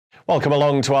Welcome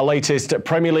along to our latest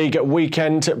Premier League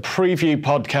weekend preview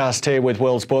podcast here with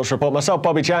World Sports Report. Myself,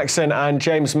 Bobbie Jackson, and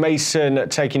James Mason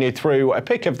taking you through a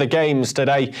pick of the games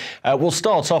today. We'll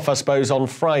start off, I suppose, on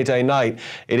Friday night.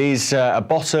 It is a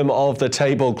bottom of the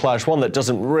table clash, one that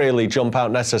doesn't really jump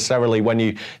out necessarily when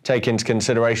you take into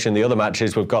consideration the other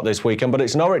matches we've got this weekend. But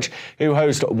it's Norwich who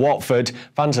host Watford.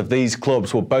 Fans of these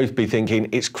clubs will both be thinking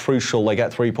it's crucial they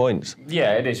get 3 points.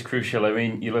 Yeah, it is crucial. I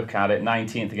mean, you look at it,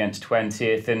 19th against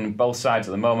 20th, and both sides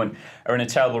at the moment are in a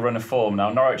terrible run of form. Now,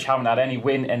 Norwich haven't had any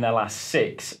win in their last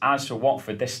 6. As for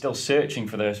Watford, they're still searching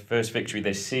for their first victory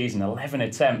this season. 11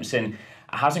 attempts, and it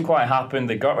hasn't quite happened.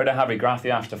 They got rid of Javi Gracia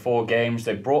after 4 games.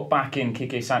 They brought back in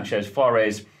Quique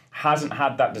Sanchez-Flores. Hasn't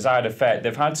had that desired effect.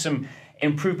 They've had some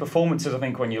improved performances, I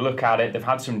think, when you look at it. They've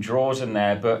had some draws in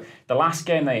there, but the last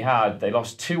game they had, they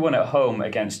lost 2-1 at home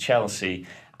against Chelsea,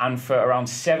 and for around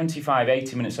 75,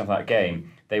 80 minutes of that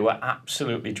game, they were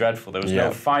absolutely dreadful. There was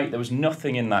no fight. There was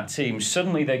nothing in that team.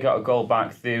 Suddenly they got a goal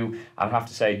back through, I'd have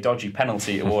to say, dodgy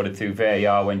penalty awarded through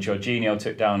VAR when Jorginho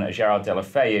took down Gerard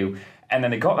Deulofeu. And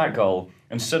then they got that goal,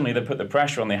 and suddenly they put the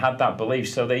pressure on. They had that belief.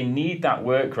 So they need that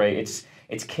work rate.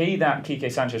 It's key that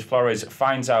Quique Sanchez-Flores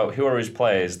finds out who are his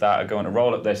players that are going to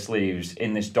roll up their sleeves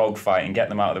in this dogfight and get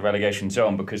them out of the relegation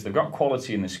zone, because they've got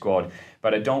quality in the squad,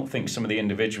 but I don't think some of the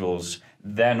individuals,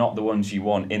 they're not the ones you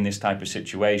want in this type of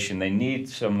situation. They need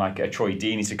some, like a Troy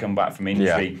Deeney, to come back from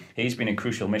injury. Yeah. He's been a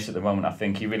crucial miss at the moment. I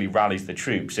think he really rallies the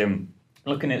troops.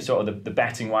 Looking at sort of the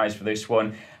betting-wise for this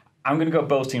one, I'm going to go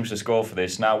both teams to score for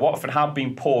this. Now, Watford have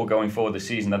been poor going forward this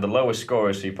season. They're the lowest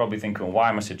scorers, so you're probably thinking, well, why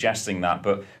am I suggesting that?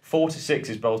 But 4-6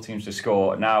 is both teams to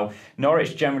score. Now,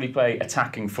 Norwich generally play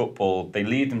attacking football. They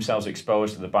leave themselves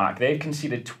exposed to the back. They've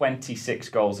conceded 26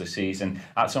 goals this season.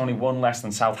 That's only one less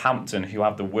than Southampton, who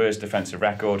have the worst defensive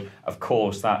record. Of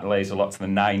course, that lays a lot to the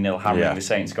 9-0 hammering the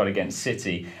Saints got against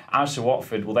City. As for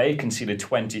Watford, well, they've conceded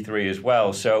 23 as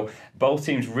well. So both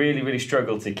teams really, really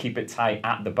struggle to keep it tight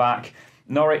at the back.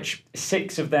 Norwich,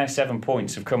 6 of their 7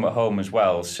 points have come at home as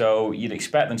well, so you'd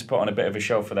expect them to put on a bit of a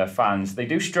show for their fans. They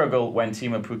do struggle when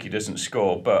Timo Pukki doesn't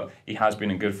score, but he has been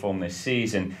in good form this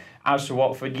season. As for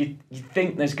Watford, you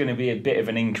think there's going to be a bit of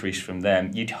an increase from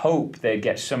them. You'd hope they'd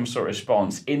get some sort of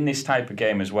response in this type of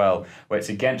game as well, where it's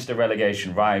against a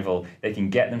relegation rival. They can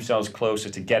get themselves closer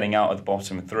to getting out of the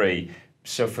bottom 3.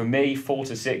 So for me,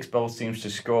 4-6, both teams to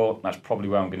score. That's probably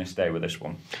where I'm going to stay with this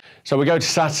one. So we go to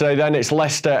Saturday then. It's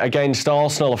Leicester against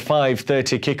Arsenal, a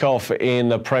 5:30 kickoff in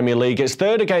the Premier League. It's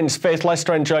 3rd against 5th.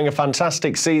 Leicester enjoying a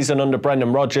fantastic season under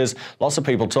Brendan Rodgers. Lots of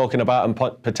people talking about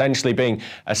them potentially being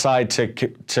a side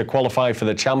to qualify for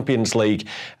the Champions League.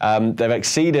 They've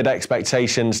exceeded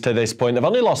expectations to this point. They've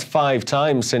only lost 5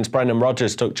 times since Brendan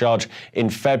Rodgers took charge in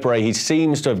February. He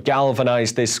seems to have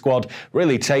galvanised this squad,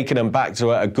 really taken them back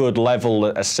to a good level,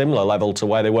 a similar level to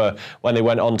where they were when they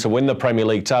went on to win the Premier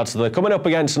League title. They're coming up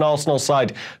against an Arsenal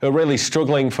side who are really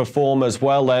struggling for form as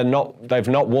well. They've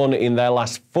not won in their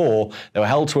last 4. They were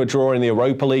held to a draw in the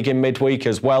Europa League in midweek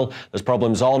as well. There's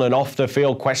problems on and off the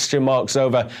field, question marks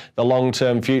over the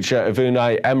long-term future of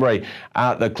Unai Emery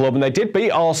at the club. And they did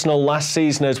beat Arsenal last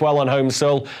season as well on home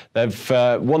soil. They've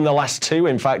won the last 2,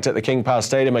 in fact, at the King Power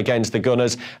Stadium against the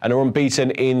Gunners, and are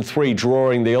unbeaten in 3,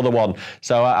 drawing the other one.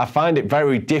 So I find it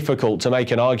very difficult to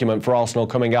make an argument for Arsenal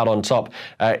coming out on top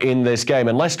in this game.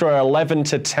 And Leicester are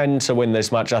 11-10 to win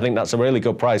this match. I think that's a really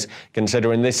good price,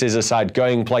 considering this is a side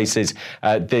going places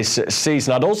this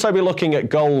season. I'd also be looking at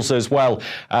goals as well.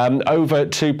 Over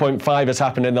 2.5 has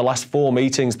happened in the last 4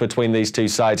 meetings between these two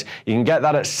sides. You can get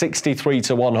that at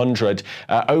 63-100.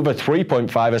 Over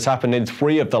 3.5 has happened in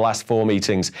 3 of the last 4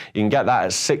 meetings. You can get that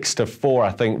at 6-4.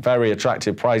 I think very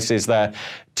attractive prices there.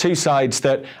 2 sides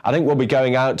that I think will be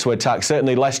going out to attack.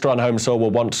 Certainly Leicester on home soil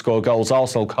will want to score goals.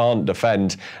 Arsenal can't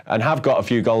defend and have got a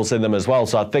few goals in them as well.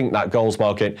 So I think that goals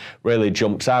market really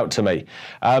jumps out to me.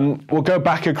 We'll go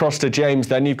back across to James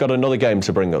then. You've got another game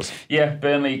to bring us. Yeah,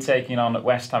 Burnley taking on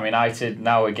West Ham United.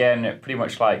 Now again, pretty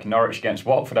much like Norwich against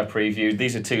Watford I previewed.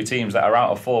 These are 2 teams that are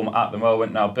out of form at the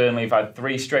moment. Now Burnley have had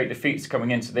 3 straight defeats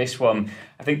coming into this one.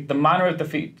 I think the manner of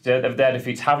their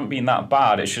defeats haven't been that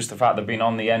bad. It's just the fact they've been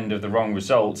on the end of the wrong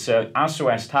results. As for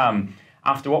West Ham,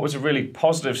 after what was a really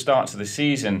positive start to the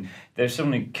season, they've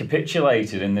suddenly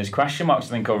capitulated, and there's question marks, I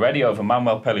think, already over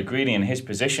Manuel Pellegrini and his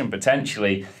position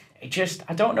potentially.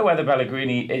 I don't know whether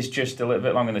Pellegrini is just a little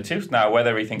bit long in the tooth now,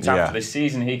 whether he thinks after this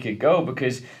season he could go,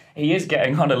 because he is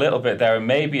getting on a little bit there, and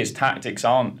maybe his tactics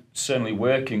aren't certainly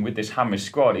working with this Hammers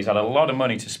squad. He's had a lot of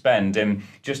money to spend and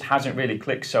just hasn't really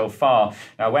clicked so far.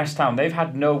 Now, West Ham, they've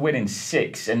had no win in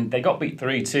 6, and they got beat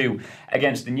 3-2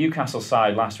 against the Newcastle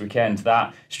side last weekend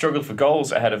that struggled for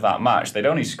goals ahead of that match. They'd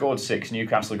only scored 6,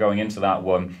 Newcastle, going into that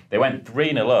one. They went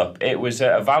 3-0 up. It was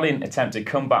a valiant attempt to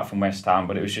come back from West Ham,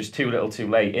 but it was just too little too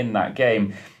late in that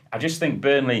game. I just think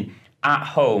Burnley at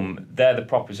home, they're the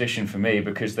proposition for me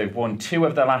because they've won 2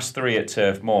 of their last 3 at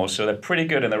Turf Moor, so they're pretty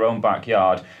good in their own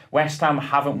backyard. West Ham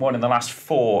haven't won in the last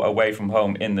 4 away from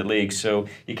home in the league, so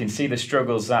you can see the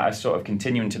struggles that are sort of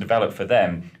continuing to develop for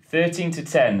them.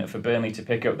 13-10 for Burnley to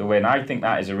pick up the win. I think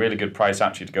that is a really good price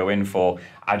actually to go in for.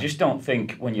 I just don't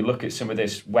think when you look at some of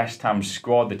this West Ham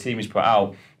squad the team has put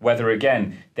out, whether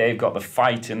again they've got the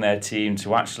fight in their team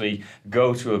to actually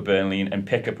go to a Burnley and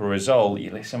pick up a result.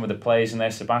 Some of the players in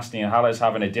there, Sebastian Haller's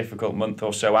having a difficult month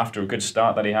or so after a good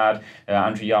start that he had,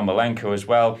 Andriy Yarmolenko as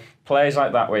well. Players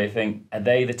like that where you think, are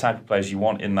they the type of players you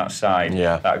want in that side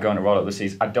that are going to roll up the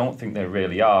season? I don't think they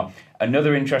really are.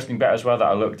 Another interesting bet as well that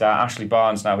I looked at, Ashley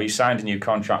Barnes now, he signed a new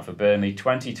contract for Burnley,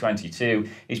 2022.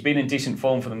 He's been in decent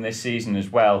form for them this season as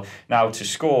well. Now, to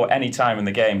score any time in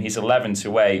the game, he's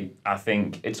 11-8. I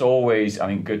think it's always,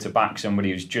 good to back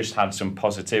somebody who's just had some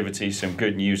positivity, some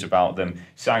good news about them.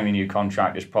 Signing a new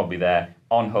contract is probably there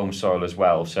on home soil as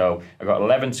well. So I've got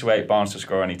 11-8 Barnes to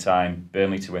score any time,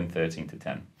 Burnley to win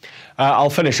 13-10.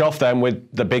 I'll finish off then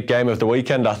with the big game of the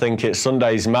weekend. I think it's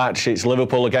Sunday's match. It's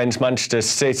Liverpool against Manchester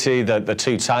City, the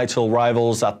 2 title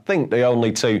rivals. I think the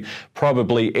only 2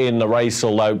 probably in the race,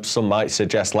 although some might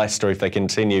suggest Leicester, if they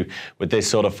continue with this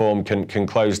sort of form, can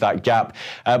close that gap.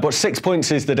 But 6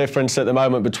 points is the difference at the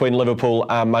moment between Liverpool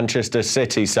and Manchester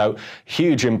City. So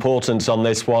huge importance on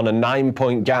this one. A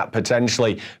 9-point gap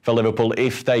potentially for Liverpool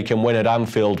if they can win at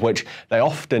Anfield, which they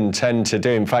often tend to do.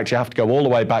 In fact, you have to go all the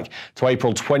way back to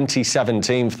April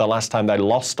 2017 for the last time they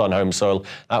lost on home soil.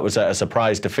 That was a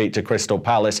surprise defeat to Crystal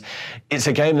Palace. It's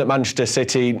a game that Manchester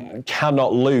City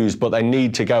cannot lose, but they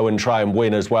need to go and try and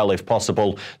win as well if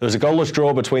possible. There was a goalless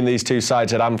draw between these 2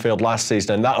 sides at Anfield last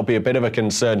season, and that'll be a bit of a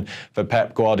concern for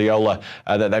Pep Guardiola,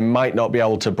 that they might not be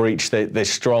able to breach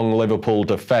this strong Liverpool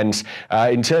defence.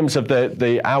 In terms of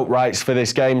the outrights for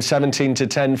this game,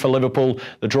 17-10 for Liverpool.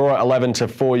 The draw at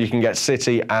 11-4. You can get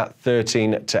City at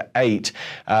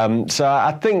 13-8. So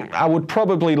I think I would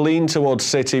probably lean towards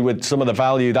City with some of the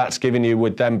value that's given you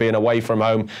with them being away from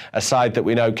home, a side that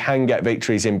we know can get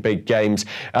victories in big games.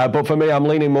 But for me, I'm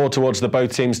leaning more towards the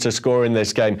both teams to score in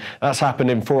this game. That's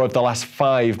happened in 4 of the last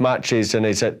 5 matches and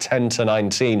is at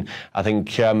 10-19. I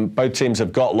think both teams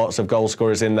have got lots of goal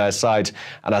scorers in their side,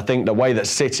 and I think the way that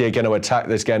City are going to attack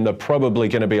this game, they're probably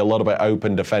going to be a little bit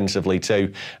open defensively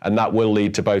too, and that will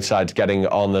lead to both sides getting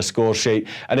on the score sheet.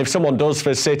 And if someone does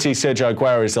for City, Sergio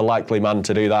Aguero is the likely man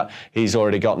to do that. He's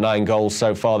already got 9 goals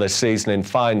so far this season in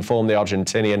fine form, the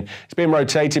Argentinian. He's been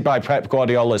rotated by Pep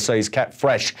Guardiola, so he's kept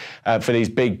fresh for these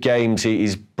big games.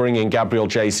 He's bringing Gabriel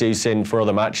Jesus in for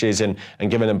other matches and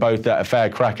giving them both a fair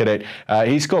crack at it.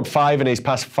 He's scored 5 in his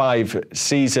past 5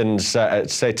 seasons at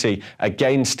City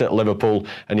against Liverpool,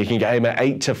 and you can get him at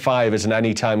 8-5 as an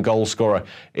anytime goal scorer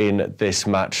in this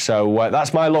match. So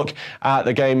that's my look at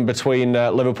the game between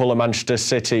Liverpool and Manchester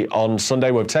City on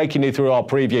Sunday. We've taken you through our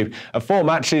preview of 4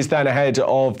 matches then ahead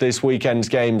of this weekend's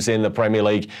games in the Premier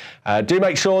League. Do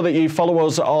make sure that you follow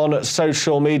us on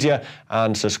social media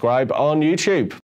and subscribe on YouTube.